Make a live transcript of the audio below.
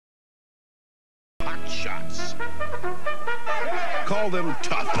shots. Call them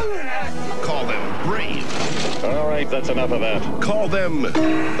tough. Call them brave. All right, that's enough of that. Call them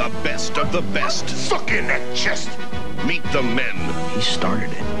the best of the best. Suck in that chest. Meet the men. He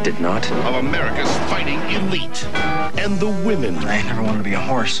started it, did not? Of America's fighting elite. And the women. I never wanted to be a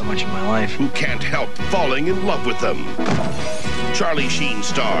horse so much in my life. Who can't help falling in love with them. Charlie Sheen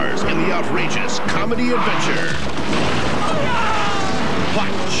stars in the outrageous comedy adventure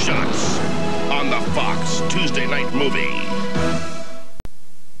Hot Shots on the Fox Tuesday Night Movie.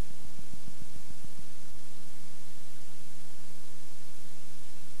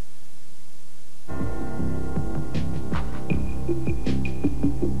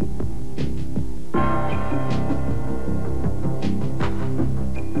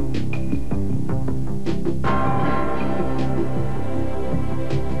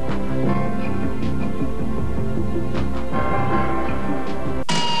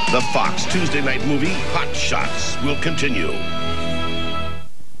 The Fox Tuesday Night Movie Hot Shots will continue.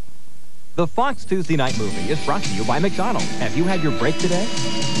 The Fox Tuesday Night Movie is brought to you by McDonald. Have you had your break today?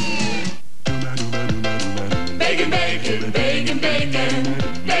 Bacon, bacon, bacon, bacon.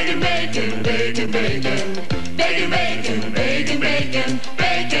 Bacon, bacon, bacon, bacon. Bacon, bacon, bacon, bacon.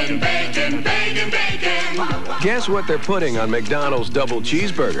 Bacon, bacon, bacon, bacon. Guess what they're putting on McDonald's double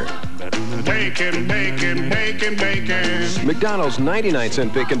cheeseburger? Bacon, bacon, bacon, bacon. McDonald's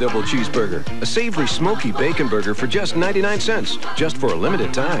 99-cent bacon double cheeseburger. A savory, smoky bacon burger for just 99 cents. Just for a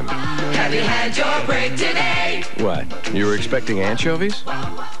limited time. Have you had your break today? What? You were expecting anchovies?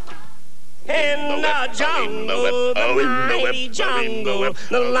 In the jungle, the mighty jungle,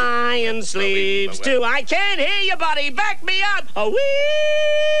 the lion sleeps too. I can't hear you, buddy. Back me up. A wee,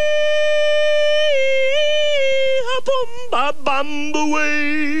 a boom, ba bum,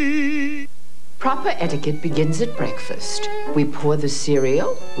 away. Proper etiquette begins at breakfast. We pour the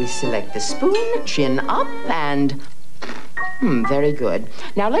cereal, we select the spoon, chin up, and... very good.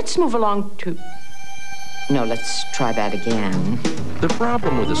 Now let's move along to... No, let's try that again. The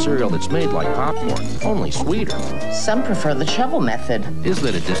problem with a cereal that's made like popcorn, only sweeter, Some prefer the shovel method. is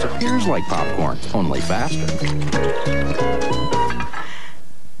that it disappears like popcorn, only faster.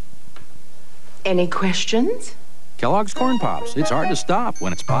 Any questions? Kellogg's Corn Pops. It's hard to stop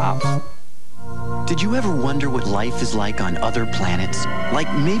when it's Pops. Did you ever wonder what life is like on other planets?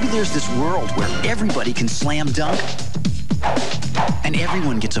 Like maybe there's this world where everybody can slam dunk? And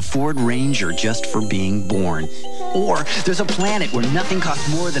everyone gets a Ford Ranger just for being born. Or there's a planet where nothing costs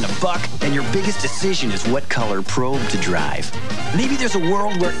more than $1 and your biggest decision is what color probe to drive. Maybe there's a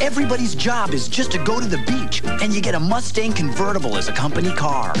world where everybody's job is just to go to the beach and you get a Mustang convertible as a company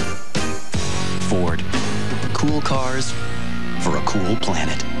car. Ford. Cool cars for a cool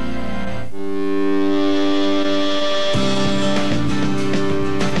planet.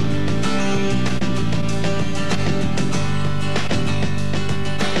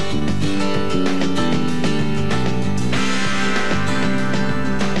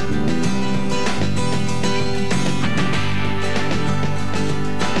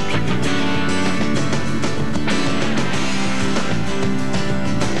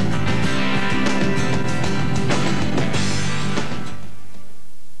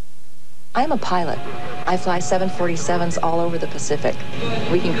 I'm a pilot. I fly 747s all over the Pacific.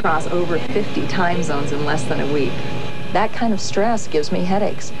 We can cross over 50 time zones in less than a week. That kind of stress gives me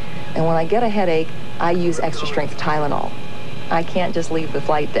headaches. And when I get a headache, I use extra strength Tylenol. I can't just leave the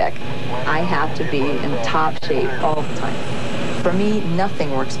flight deck. I have to be in top shape all the time. For me,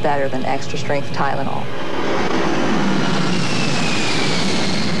 nothing works better than extra strength Tylenol.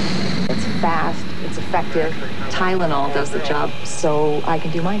 It's fast, it's effective. Tylenol does the job so I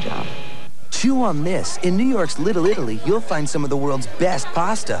can do my job. Chew on this. In New York's Little Italy, you'll find some of the world's best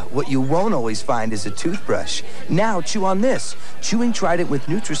pasta. What you won't always find is a toothbrush. Now, chew on this. Chewing Trident with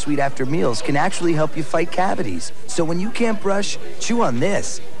NutraSweet after meals can actually help you fight cavities. So when you can't brush, chew on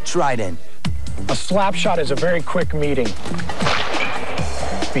this. Trident. A slap shot is a very quick meeting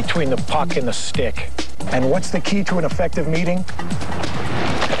between the puck and the stick. And what's the key to an effective meeting?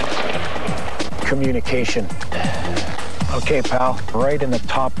 Communication. Okay, pal, right in the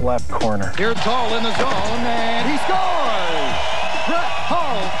top left corner. Here's Cole in the zone, and he scores! Brett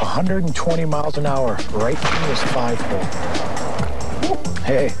Hull! 120 miles an hour, right through his 5-hole.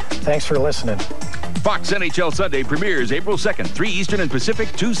 Hey, thanks for listening. Fox NHL Sunday premieres April 2nd, 3 Eastern and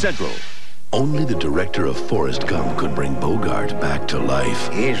Pacific, 2 Central. Only the director of Forrest Gump could bring Bogart back to life.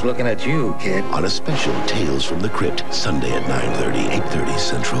 He's looking at you, kid. On a special Tales from the Crypt, Sunday at 9:30, 8:30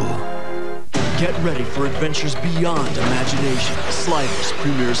 Central. Get ready for adventures beyond imagination. Sliders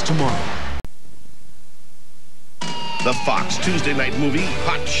premieres tomorrow. The Fox Tuesday Night Movie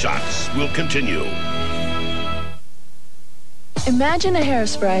Hot Shots will continue. Imagine a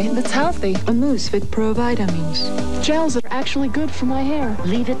hairspray that's healthy. A mousse with Pro Vitamins. Gels that are actually good for my hair.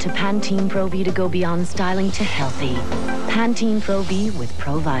 Leave it to Pantene Pro V to go beyond styling to healthy. Pantene Pro V with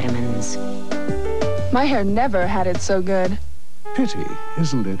Pro Vitamins. My hair never had it so good. Pity,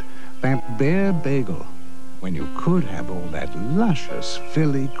 isn't it? That bare bagel. When you could have all that luscious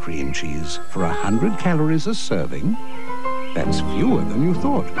Philly cream cheese for 100 calories a serving. That's fewer than you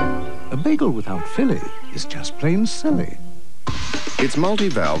thought. A bagel without Philly is just plain silly. Its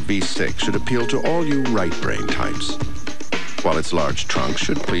multi-valve V6 should appeal to all you right brain types, while its large trunk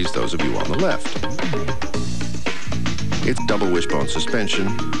should please those of you on the left. Its double wishbone suspension,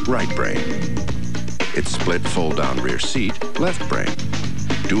 right brain. Its split fold-down rear seat, left brain.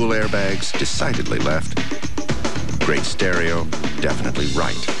 Dual airbags, decidedly left. Great stereo, definitely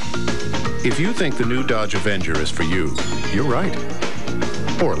right. If you think the new Dodge Avenger is for you, you're right.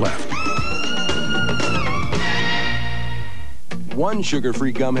 Or left. One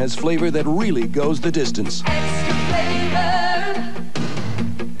sugar-free gum has flavor that really goes the distance. Extra flavor.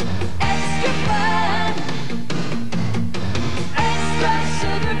 Extra fun. Extra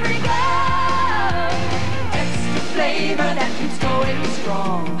sugar-free gum. Extra flavor that keeps going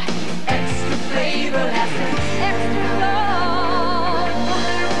strong. Extra flavor lasting extra long.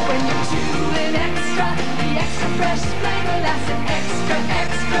 When you chew it extra, the extra fresh flavor lasting extra,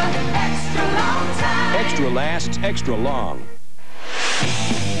 extra, extra long time. Extra lasts extra long.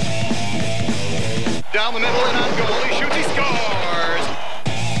 Down the middle and on goal, he shoots, he scores!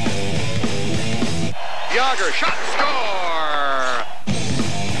 Yager, shot, score!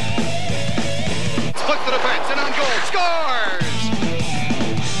 Split the defense and on goal, scores!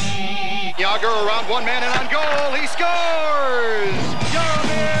 Yager around one man and on goal, he scores!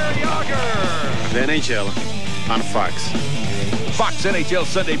 Jaromir Yager! The NHL on Fox. Fox NHL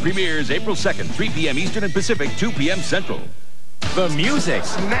Sunday premieres April 2nd, 3 p.m. Eastern and Pacific, 2 p.m. Central. The music.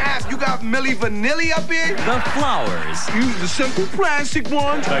 Snap, you got Milli Vanilli up here? The flowers. Use the simple plastic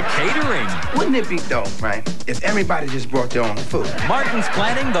one. The catering. Wouldn't it be dope, right, if everybody just brought their own food? Martin's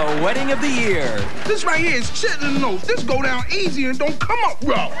planning the wedding of the year. This right here is chitlin loaf. This go down easy and don't come up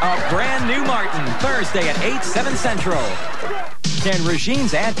raw. A brand new Martin, Thursday at 8, 7 Central. Can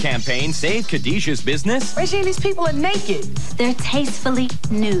Regine's ad campaign save Khadijah's business? Regine, these people are naked. They're tastefully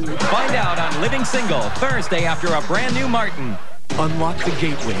nude. Find out on Living Single, Thursday after a brand new Martin. Unlock the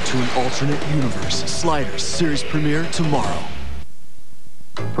gateway to an alternate universe. Sliders series premiere tomorrow.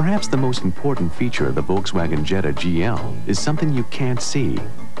 Perhaps the most important feature of the Volkswagen Jetta GL is something you can't see.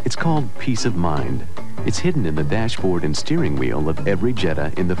 It's called peace of mind. It's hidden in the dashboard and steering wheel of every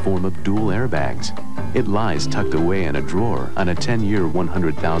Jetta in the form of dual airbags. It lies tucked away in a drawer on a 10-year,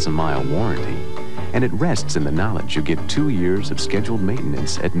 100,000-mile warranty. And it rests in the knowledge you get 2 years of scheduled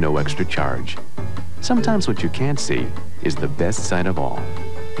maintenance at no extra charge. Sometimes what you can't see is the best sight of all.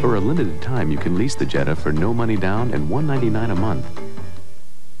 For a limited time, you can lease the Jetta for no money down and $199 a month.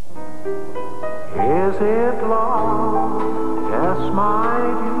 Is it love, yes, my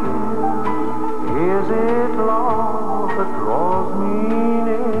dear? Is it love that draws me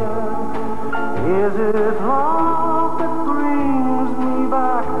near? Is it love that brings me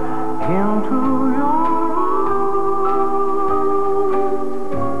back into your arms?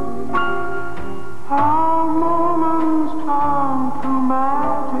 Our moments turn to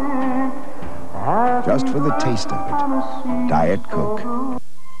magic. Just for the taste of it, Diet Coke.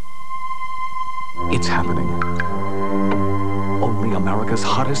 It's happening. Only America's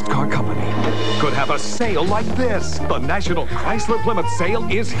hottest car company could have a sale like this. The National Chrysler Plymouth sale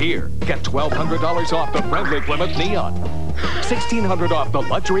is here. Get $1,200 off the friendly Plymouth Neon. $1,600 off the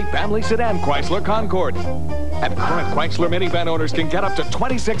luxury family sedan Chrysler Concorde. And current Chrysler minivan owners can get up to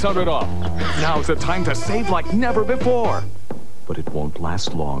 $2,600 off. Now's the time to save like never before. But it won't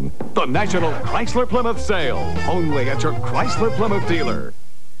last long. The National Chrysler Plymouth sale. Only at your Chrysler Plymouth dealer.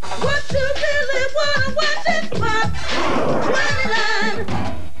 What you really wanna watch it for?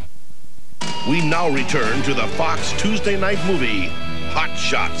 29. We now return to the Fox Tuesday night movie, Hot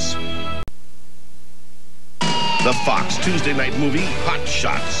Shots. The Fox Tuesday night movie, Hot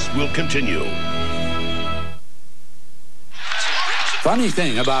Shots, will continue. Funny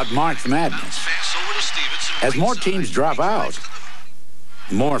thing about March Madness, as more teams drop out,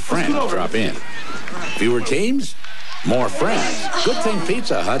 more friends drop in. Fewer teams, more friends. Good thing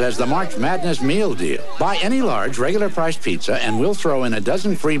Pizza Hut has the March Madness meal deal. Buy any large, regular-priced pizza, and we'll throw in a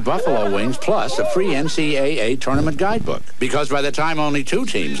dozen free buffalo wings plus a free NCAA tournament guidebook. Because by the time only 2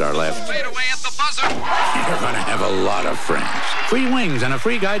 teams are left, you're going to have a lot of friends. Free wings and a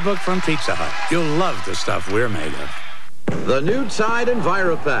free guidebook from Pizza Hut. You'll love the stuff we're made of. The new Tide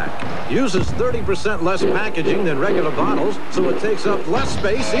EnviroPack uses 30% less packaging than regular bottles, so it takes up less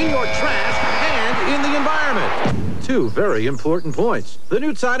space in your trash and in the environment. Two very important points. The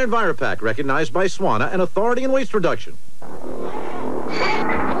new Tide EnviroPack, recognized by SWANA, an authority in waste reduction.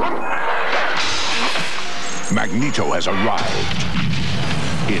 Magneto has arrived.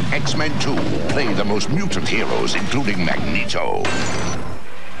 In X-Men 2, play the most mutant heroes, including Magneto.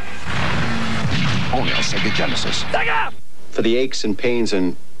 Only on SEGA Genesis. SEGA! For the aches and pains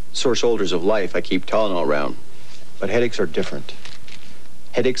and sore shoulders of life, I keep Tylenol around. But headaches are different.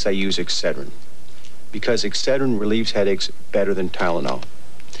 Headaches, I use Excedrin. Because Excedrin relieves headaches better than Tylenol.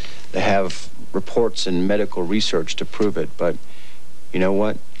 They have reports and medical research to prove it, but you know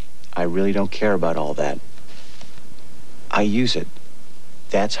what? I really don't care about all that. I use it.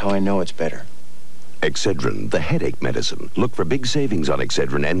 That's how I know it's better. Excedrin, the headache medicine. Look for big savings on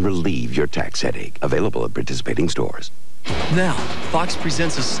Excedrin and relieve your tax headache. Available at participating stores. Now, Fox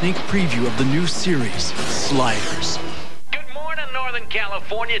presents a sneak preview of the new series, Sliders. Good morning, Northern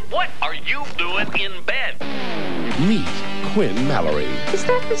California. What are you doing in bed? Meet Quinn Mallory. Is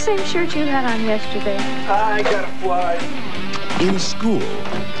that the same shirt you had on yesterday? I gotta fly. In school.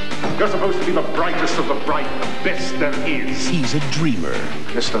 You're supposed to be the brightest of the bright, the best there is. He's a dreamer.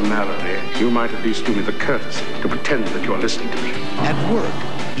 Mr. Mallory, you might at least do me the courtesy to pretend that you're listening to me. At work,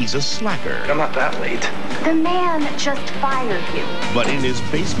 he's a slacker. I'm not that late. The man just fired you. But in his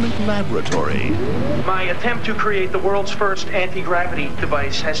basement laboratory... My attempt to create the world's first anti-gravity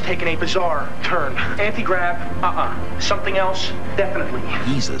device has taken a bizarre turn. Anti-grav, Something else, definitely.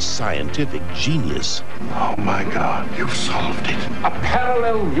 He's a scientific genius. Oh my God, you've solved it. A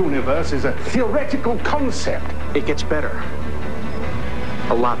parallel universe is a theoretical concept. It gets better.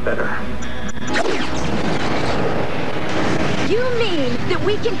 A lot better. You mean that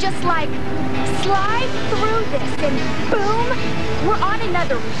we can just, like, slide through this and boom, we're on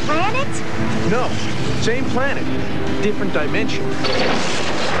another planet? No, same planet, different dimension.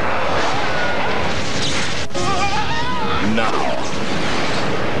 Now,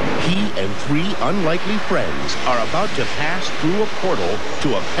 he and three unlikely friends are about to pass through a portal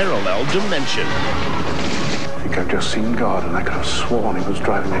to a parallel dimension. I think I've just seen God, and I could have sworn he was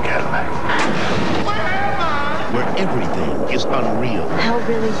driving a Cadillac. Where everything is unreal. Hell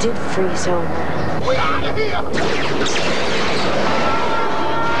really did freeze over. We're out of here!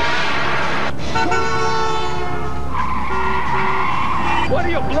 What are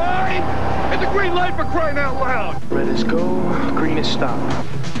you, blind? It's a green light for crying out loud! Red is go, green is stop.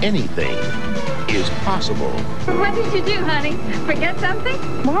 Anything is possible. What did you do, honey? Forget something?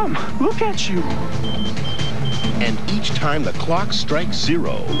 Mom, look at you. And each time the clock strikes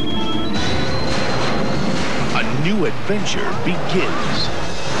zero, a new adventure begins.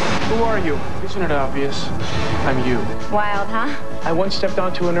 Who are you? Isn't it obvious? I'm you. Wild, huh? I once stepped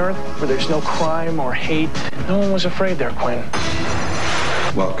onto an Earth where there's no crime or hate. No one was afraid there, Quinn.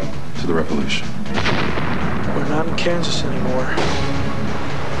 Welcome to the revolution. We're not in Kansas anymore.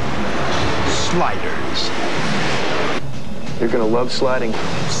 Sliders. You're gonna love sliding.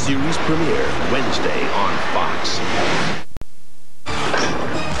 Series premiere Wednesday on Fox.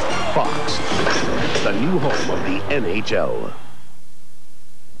 Fox, the new home of the NHL.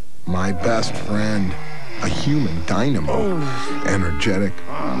 My best friend, a human dynamo. Energetic,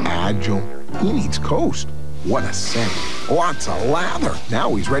 agile. He needs Coast. What a scent. Lots of lather.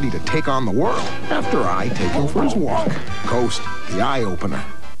 Now he's ready to take on the world after I take him for his walk. Coast, the eye-opener.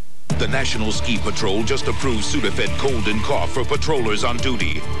 The National Ski Patrol just approved Sudafed Cold Cough for patrollers on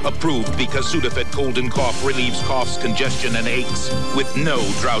duty. Approved because Sudafed Cold Cough relieves coughs, congestion, and aches with no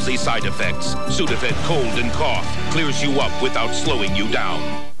drowsy side effects. Sudafed Cold Cough clears you up without slowing you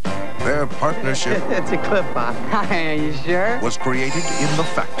down. Their partnership It's a clip-on. Are you sure? was created in the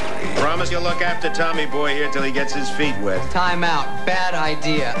factory. Promise you'll look after Tommy boy here till he gets his feet wet. Time out. Bad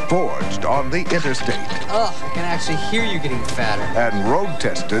idea. Forged on the interstate. Ugh, I can actually hear you getting fatter. And road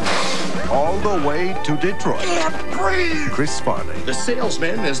tested all the way to Detroit. Can't breathe! Chris Farley. The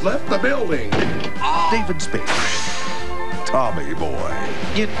salesman has left the building. David Spade. Tommy Boy.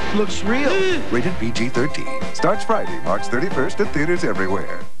 It looks real. Rated PG-13. Starts Friday, March 31st at theaters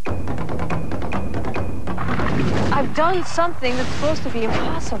everywhere. I've done something that's supposed to be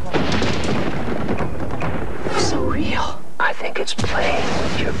impossible. So real. I think it's playing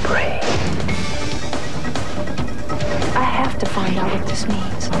with your brain. I have to find out what this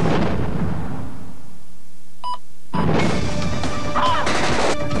means.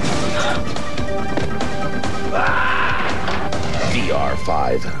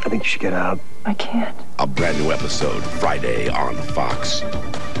 DR5. I think you should get out. I can't. A brand new episode Friday on Fox.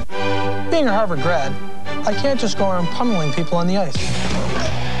 Being a Harvard grad, I can't just go around pummeling people on the ice.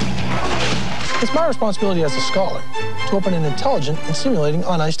 It's my responsibility as a scholar to open an intelligent and stimulating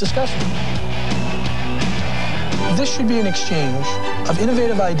on-ice discussion. This should be an exchange of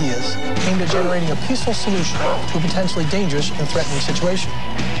innovative ideas aimed at generating a peaceful solution to a potentially dangerous and threatening situation.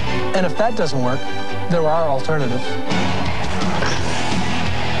 And if that doesn't work, there are alternatives.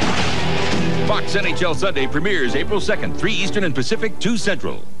 Fox NHL Sunday premieres April 2nd, 3 Eastern and Pacific, 2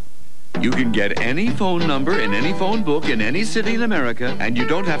 Central. You can get any phone number in any phone book in any city in America, and you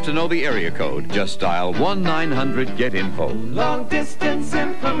don't have to know the area code. Just dial 1-900-GET-INFO. Long distance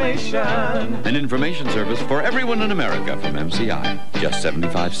information. An information service for everyone in America from MCI. Just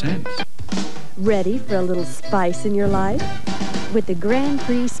 75 cents. Ready for a little spice in your life? With the Grand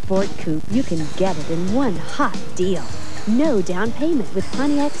Prix Sport Coupe, you can get it in one hot deal. No down payment with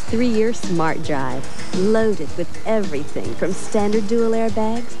Pontiac's 3-year Smart Drive. Loaded with everything from standard dual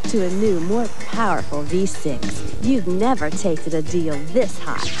airbags to a new, more powerful V6. You've never tasted a deal this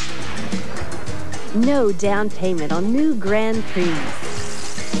hot. No down payment on new Grand Prix.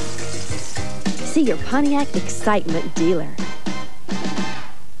 See your Pontiac Excitement dealer.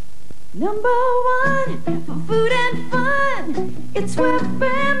 Number 1 for food and fun. It's where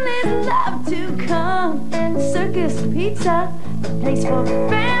families love to come. Circus Pizza, the place for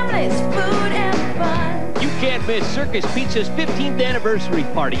families, food and fun. You can't miss Circus Pizza's 15th anniversary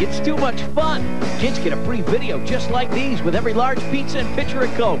party. It's too much fun. Kids get a free video just like these with every large pizza and pitcher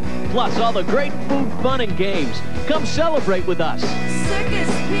of Coke. Plus all the great food, fun, and games. Come celebrate with us. Circus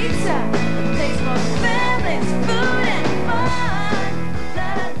Pizza, the place for families, food and fun.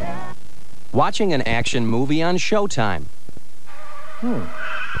 Watching an action movie on Showtime. Hey.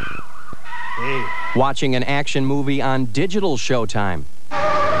 Watching an action movie on digital Showtime.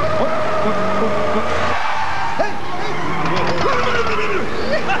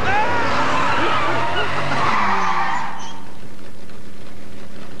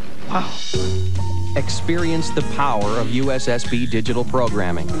 Wow. Experience the power of USSB digital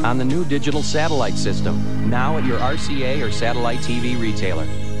programming on the new digital satellite system, now at your RCA or satellite TV retailer.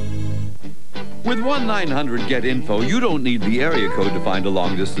 With 1-900-GET-INFO, you don't need the area code to find a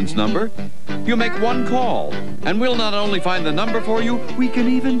long-distance number. You make one call, and we'll not only find the number for you, we can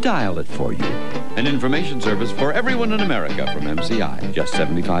even dial it for you. An information service for everyone in America from MCI. Just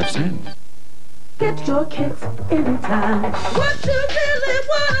 75 cents. Get your kicks anytime. What you really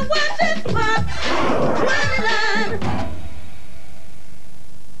wanna watch is Pop 29.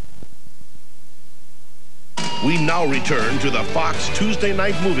 We now return to the Fox Tuesday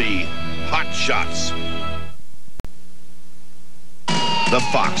night movie, Hot Shots. The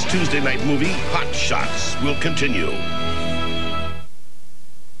Fox Tuesday night movie, Hot Shots, will continue.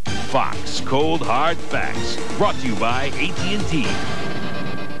 Fox Cold Hard Facts, brought to you by AT&T.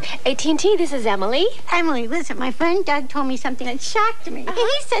 AT&T, this is Emily. Emily, listen, my friend Doug told me something that shocked me.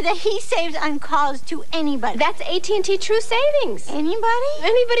 He said that he saves on calls to anybody. That's AT&T True Savings. Anybody?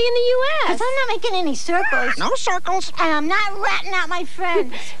 Anybody in the U.S. Because I'm not making any circles. No circles. And I'm not ratting out my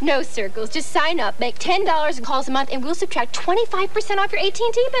friends. No circles. Just sign up, make $10 in calls a month, and we'll subtract 25% off your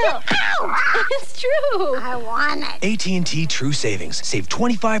AT&T bill. Ow! It's true. I want it. AT&T True Savings. Save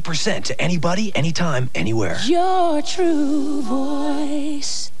 25% to anybody, anytime, anywhere. Your true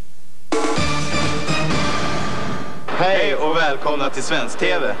voice. Hej och välkomna till Svensk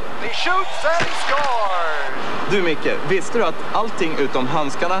TV. He shoots and he scores! Du Micke, visste du att allting utom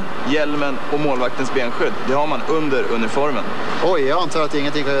handskarna, hjälmen och målvaktens benskydd, det har man under uniformen? Oj, jag antar att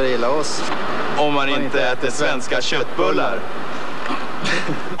ingenting kan göra illa oss. Om man inte äter svenska köttbullar.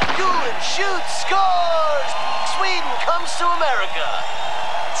 Good shoot, scores! Sweden comes to America.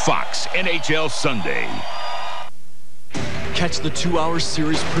 Fox NHL Sunday. Catch the 2-hour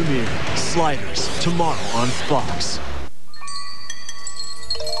series premiere, Sliders, tomorrow on Fox.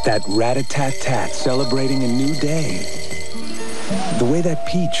 That rat-a-tat-tat celebrating a new day. The way that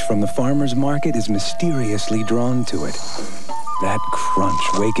peach from the farmer's market is mysteriously drawn to it. That crunch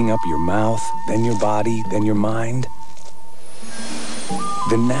waking up your mouth, then your body, then your mind.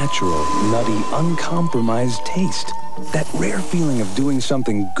 The natural, nutty, uncompromised taste. That rare feeling of doing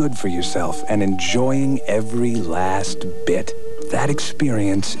something good for yourself and enjoying every last bit. That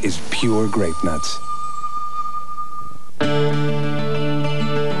experience is pure grape nuts.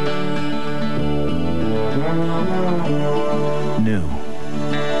 New.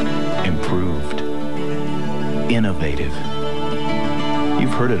 Improved. Innovative.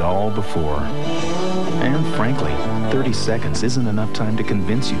 You've heard it all before. And frankly, 30 seconds isn't enough time to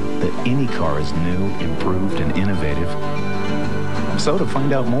convince you that any car is new, improved, and innovative. So to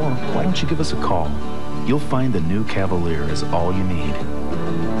find out more, why don't you give us a call? You'll find the new Cavalier is all you need.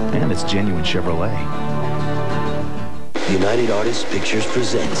 And it's genuine Chevrolet. United Artists Pictures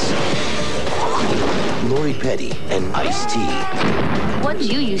presents Lori Petty and Ice-T. What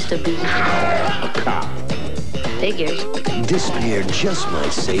you used to be? A cop. Figures. This pair just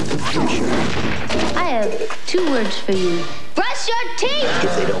might save the future. I have 2 words for you. Brush your teeth!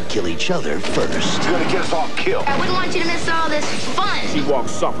 If they don't kill each other first. You're gonna get us all killed. I wouldn't want you to miss all this fun. She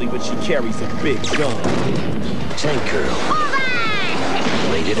walks softly, but she carries a big gun. Tank Girl.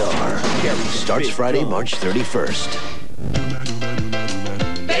 Rated R. Starts Friday, March 31st.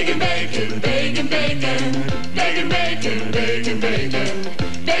 Bacon, bacon, bacon, bacon. Bacon, bacon, bacon, bacon.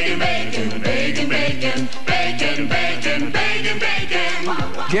 Bacon, bacon, bacon, bacon. Bacon, bacon, bacon,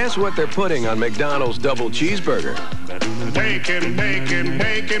 bacon. Guess what they're putting on McDonald's double cheeseburger? Bacon, bacon,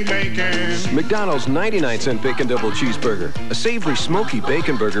 bacon, bacon. McDonald's 99-cent bacon double cheeseburger. A savory, smoky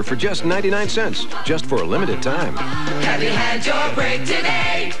bacon burger for just 99 cents. Just for a limited time. Have you had your break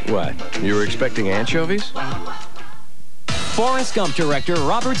today? What? You were expecting anchovies? Forrest Gump director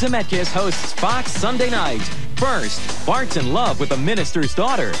Robert Zemeckis hosts Fox Sunday Night. First, Bart's in love with the minister's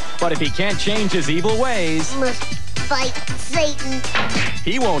daughter, but if he can't change his evil ways, must fight Satan.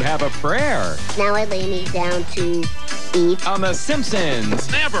 He won't have a prayer. Now I lay me down to eat. On The Simpsons.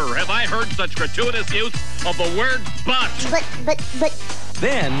 Never have I heard such gratuitous use of the word but. But.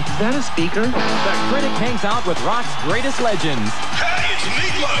 Then, is that a speaker? The critic hangs out with rock's greatest legends. Hey, it's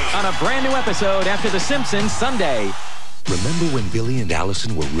Meatloaf! On a brand new episode after The Simpsons Sunday. Remember when Billy and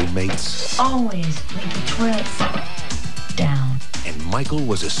Allison were roommates? Always make the trips down. And Michael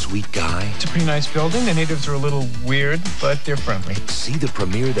was a sweet guy? It's a pretty nice building. The natives are a little weird, but they're friendly. See the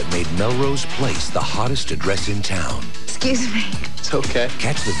premiere that made Melrose Place the hottest address in town. Excuse me. It's okay.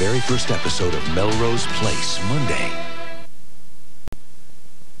 Catch the very first episode of Melrose Place Monday.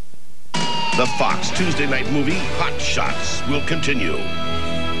 The Fox Tuesday night movie Hot Shots will continue.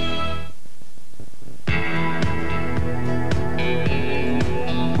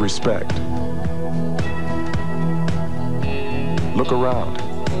 Respect. Look around.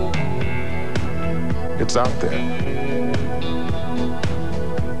 It's out there.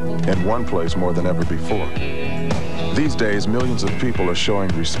 In one place more than ever before. These days, millions of people are showing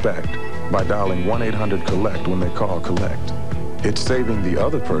respect by dialing 1-800-COLLECT when they call collect. It's saving the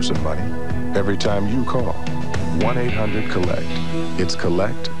other person money every time you call. 1-800-COLLECT. It's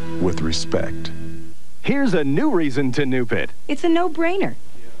collect with respect. Here's a new reason to Nupe it. It's a no-brainer.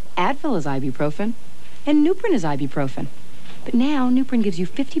 Advil is ibuprofen, and Nuprin is ibuprofen. But now, Nuprin gives you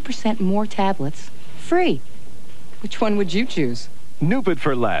 50% more tablets, free. Which one would you choose? Nupe it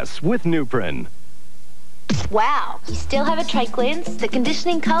for less with Nuprin. Wow, you still have a Triclins, the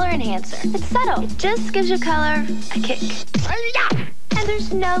conditioning color enhancer. It's subtle. It just gives your color a kick. And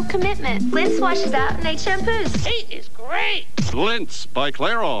there's no commitment. Lints washes out and 8 shampoos. 8 is great. Lints by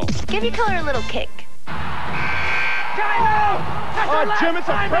Clairol. Give your color a little kick. Oh, Jim, it's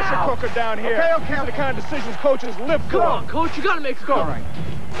a pressure cooker down here. Okay. The kind of decisions coaches live for. Come on, Coach, you gotta make a score. All right.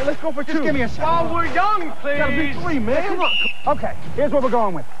 Hey, let's go for 2. Just give me a second. While we're young, please. Gotta be 3, man. Come on. Okay, here's what we're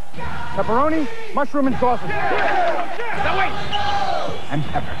going with. Pepperoni, mushroom, and sausage. Now wait. And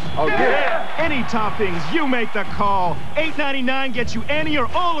peppers. Okay. Any toppings, you make the call. $8.99 gets you any or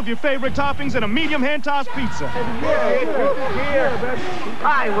all of your favorite toppings and a medium hand-tossed pizza.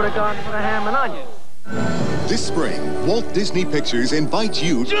 I would have gone for the ham and onions. This spring, Walt Disney Pictures invites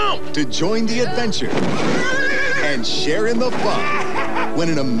you to join the adventure and share in the fun when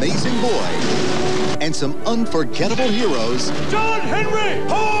an amazing boy and some unforgettable heroes, John Henry,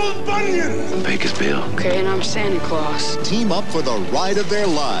 Paul Bunyan, Baker's Bill. Okay, and I'm Santa Claus. Team up for the ride of their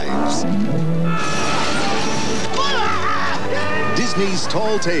lives. Disney's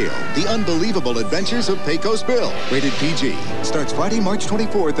Tall Tale, The Unbelievable Adventures of Pecos Bill. Rated PG. Starts Friday, March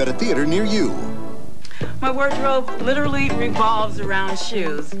 24th at a theater near you. My wardrobe literally revolves around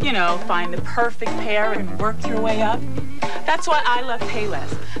shoes. You know, find the perfect pair and work your way up. That's why I love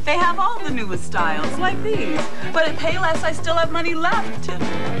Payless. They have all the newest styles, like these. But at Payless, I still have money left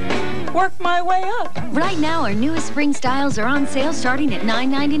to work my way up. Right now, our newest spring styles are on sale starting at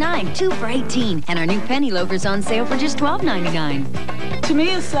 $9.99, 2 for $18, and our new penny loafers on sale for just $12.99. To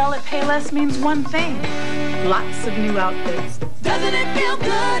me, a sale at Payless means one thing. Lots of new outfits. Doesn't it feel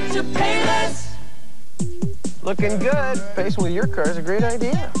good to Payless? Looking good. Pacing with your car is a great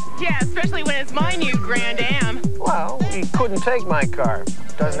idea. Yeah, especially when it's my new Grand Am. Well, he couldn't take my car.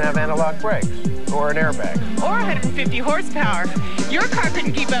 Doesn't have analog brakes or an airbag. Or 150 horsepower. Your car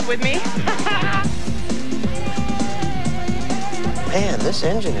couldn't keep up with me. Man, this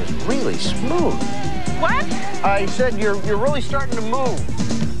engine is really smooth. What? I said you're really starting to move.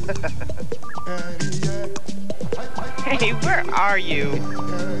 Hey, where are you?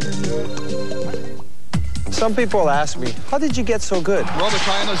 Some people ask me, how did you get so good?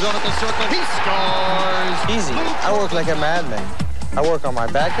 Robitaille in the zone at the circle. He scores! Easy. I work like a madman. I work on my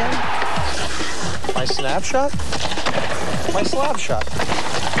backhand, my snapshot, my slap shot.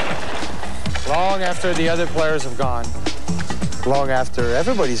 Long after the other players have gone. Long after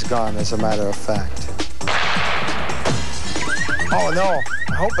everybody's gone, as a matter of fact. Oh, no.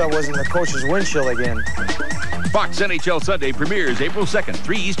 I hope that wasn't the coach's windshield again. Fox NHL Sunday premieres April 2nd,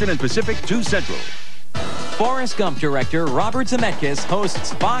 3 Eastern and Pacific, 2 Central. Forrest Gump director Robert Zemeckis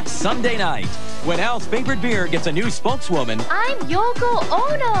hosts Fox Sunday Night. When Al's favorite beer gets a new spokeswoman, I'm Yoko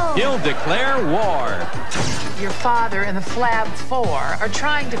Ono. he'll declare war. Your father and the Flab 4 are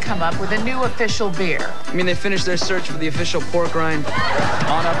trying to come up with a new official beer. I mean, they finished their search for the official pork rind.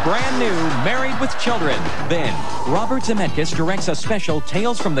 On a brand new Married with Children. Then, Robert Zemeckis directs a special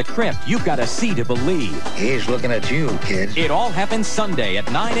Tales from the Crypt You've Got to See to Believe. He's looking at you, kid. It all happens Sunday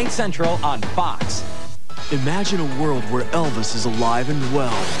at 9, 8 Central on Fox. Imagine a world where Elvis is alive and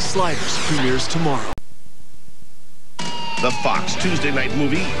well. Sliders premieres tomorrow. The Fox Tuesday night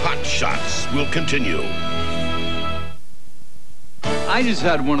movie, Hot Shots, will continue. I just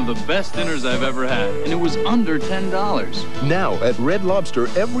had one of the best dinners I've ever had, and it was under $10. Now, at Red Lobster,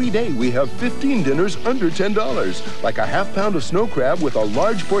 every day we have 15 dinners under $10. Like a half pound of snow crab with a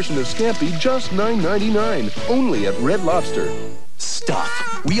large portion of scampi, just $9.99. Only at Red Lobster. Stuff.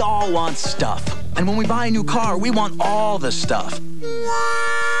 We all want stuff. And when we buy a new car, we want all the stuff.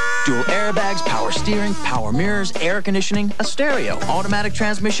 Dual airbags, power steering, power mirrors, air conditioning, a stereo, automatic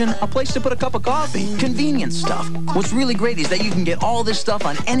transmission, a place to put a cup of coffee, convenience stuff. What's really great is that you can get all this stuff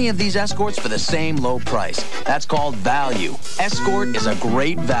on any of these Escorts for the same low price. That's called value. Escort is a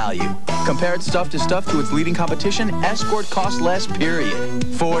great value. Compared stuff to its leading competition, Escort costs less, period.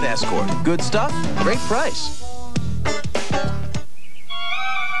 Ford Escort. Good stuff, great price.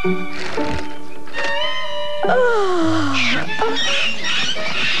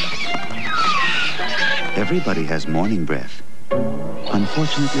 Everybody has morning breath.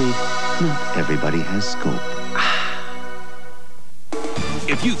 Unfortunately, not everybody has scope.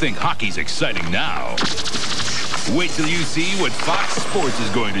 If you think hockey's exciting now, wait till you see what Fox Sports is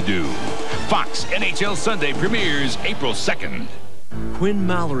going to do. Fox NHL Sunday premieres April 2nd. Quinn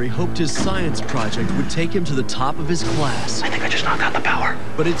Mallory hoped his science project would take him to the top of his class. I think I just knocked out the power.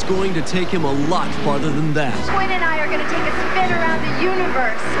 But it's going to take him a lot farther than that. Quinn and I are going to take a spin around the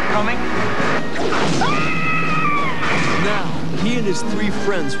universe. Coming? Now, he and his 3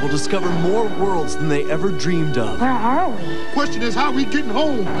 friends will discover more worlds than they ever dreamed of. Where are we? Question is, how we getting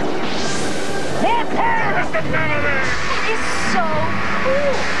home? More power, Mr. Mallory! It's so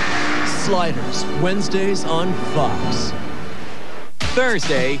cool. Sliders, Wednesdays on Fox.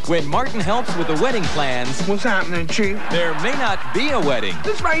 Thursday, when Martin helps with the wedding plans. What's happening, Chief? There may not be a wedding.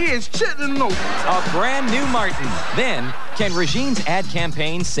 This right here is chitlin' note. A brand new Martin. Then, can Regine's ad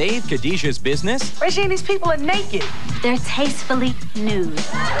campaign save Khadijah's business? Regine, these people are naked. They're tastefully nude.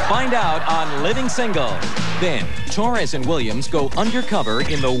 Find out on Living Single. Then, Torres and Williams go undercover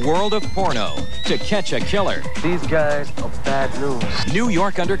in the world of porno to catch a killer. These guys are bad news. New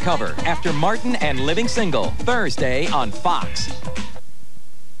York Undercover after Martin and Living Single. Thursday on Fox.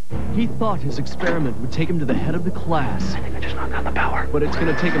 He thought his experiment would take him to the head of the class. I think I just knocked out the power. But it's going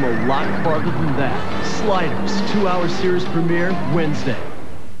to take him a lot farther than that. Sliders, 2-hour series premiere Wednesday.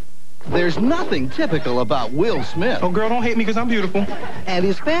 There's nothing typical about Will Smith. Oh, girl, don't hate me because I'm beautiful. And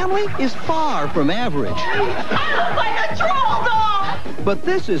his family is far from average. I look like a troll dog! But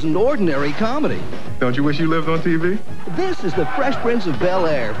this isn't ordinary comedy. Don't you wish you lived on TV? This is the Fresh Prince of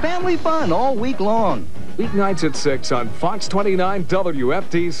Bel-Air. Family fun all week long. Weeknights at 6 on Fox 29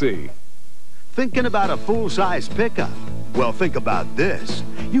 WFTC. Thinking about a full-size pickup? Well, think about this.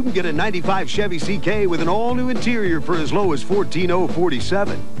 You can get a 95 Chevy CK with an all-new interior for as low as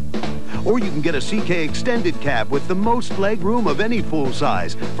 $14,047. Or you can get a CK extended cab with the most leg room of any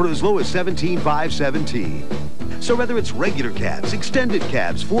full-size for as low as $17,517. So whether it's regular cabs, extended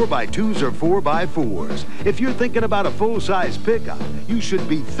cabs, 4x2s or 4x4s, if you're thinking about a full-size pickup, you should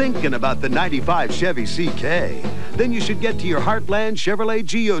be thinking about the 95 Chevy CK. Then you should get to your Heartland Chevrolet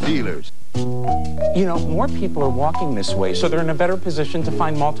Geo dealers. You know, more people are walking this way, so they're in a better position to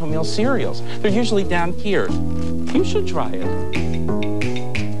find Malto-Meal cereals. They're usually down here. You should try it.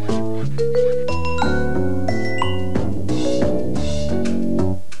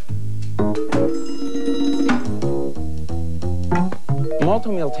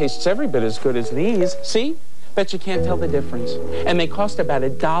 Malto-Meal tastes every bit as good as these. See? Bet you can't tell the difference. And they cost about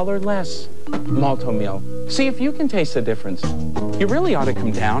 $1 less. Malto-Meal. See if you can taste the difference. You really ought to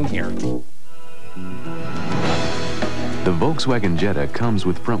come down here. The Volkswagen Jetta comes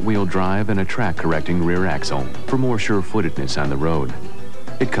with front-wheel drive and a track-correcting rear axle for more sure-footedness on the road.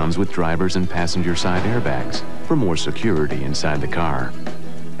 It comes with driver's and passenger side airbags for more security inside the car.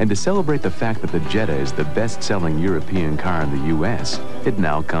 And to celebrate the fact that the Jetta is the best-selling European car in the U.S., it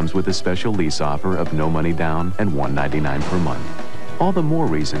now comes with a special lease offer of no money down and $199 per month. All the more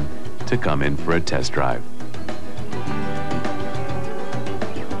reason to come in for a test drive.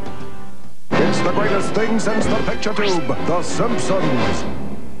 It's the greatest thing since the picture tube, The Simpsons.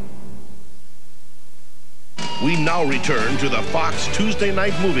 We now return to the Fox Tuesday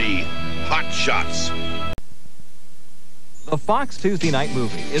night movie, Hot Shots. The Fox Tuesday Night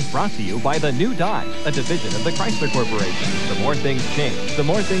Movie is brought to you by the new Dodge, a division of the Chrysler Corporation. The more things change, the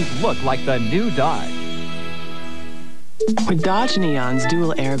more things look like the new Dodge. With Dodge Neon's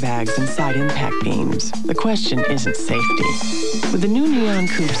dual airbags and side impact beams, the question isn't safety. With the new Neon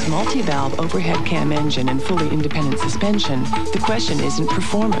Coupe's multi-valve overhead cam engine and fully independent suspension, the question isn't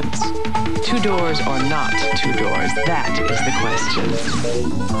performance. 2 doors or not 2 doors, that is the question.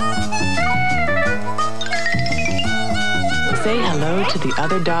 Say hello to the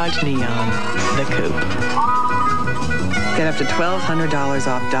other Dodge Neon, the Coupe. Get up to $1,200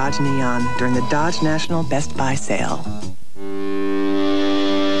 off Dodge Neon during the Dodge National Best Buy sale.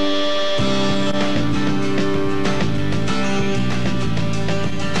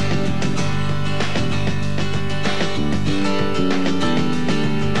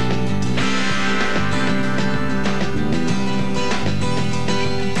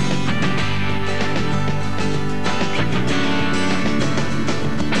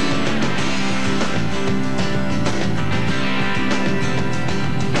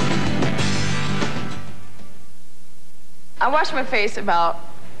 I wash my face about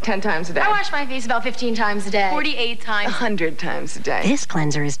 10 times a day. I wash my face about 15 times a day. 48 times. 100 times a day. This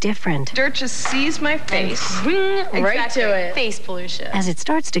cleanser is different. Dirt just sees my face. Right to it. Face pollution. As it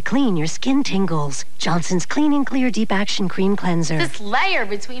starts to clean, your skin tingles. Johnson's Clean and Clear Deep Action Cream Cleanser. This layer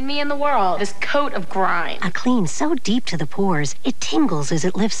between me and the world. This coat of grime. A clean so deep to the pores, it tingles as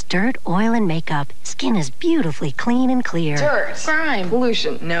it lifts dirt, oil, and makeup. Skin is beautifully clean and clear. Dirt. Grime.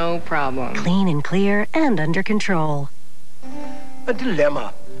 Pollution. No problem. Clean and clear and under control. A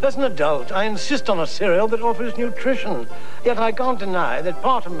dilemma. As an adult, I insist on a cereal that offers nutrition. Yet I can't deny that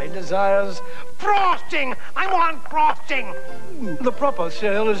part of me desires frosting. I want frosting. The proper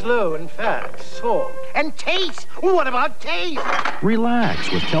cereal is low in fat, salt, and taste. What about taste?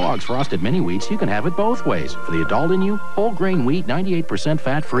 Relax. With Kellogg's Frosted Mini Wheats, you can have it both ways. For the adult in you, whole grain wheat, 98%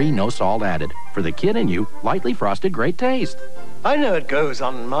 fat-free, no salt added. For the kid in you, lightly frosted, great taste. I know it goes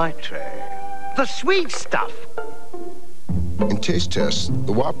on my tray. The sweet stuff. In taste tests,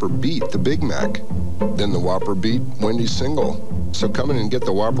 the Whopper beat the Big Mac. Then the Whopper beat Wendy's single. So come in and get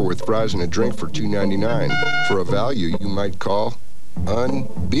the Whopper with fries and a drink for $2.99 for a value you might call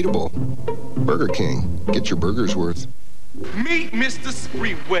unbeatable. Burger King. Get your burger's worth. Meet Mr.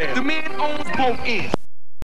 Spreewell. The man owns both ends.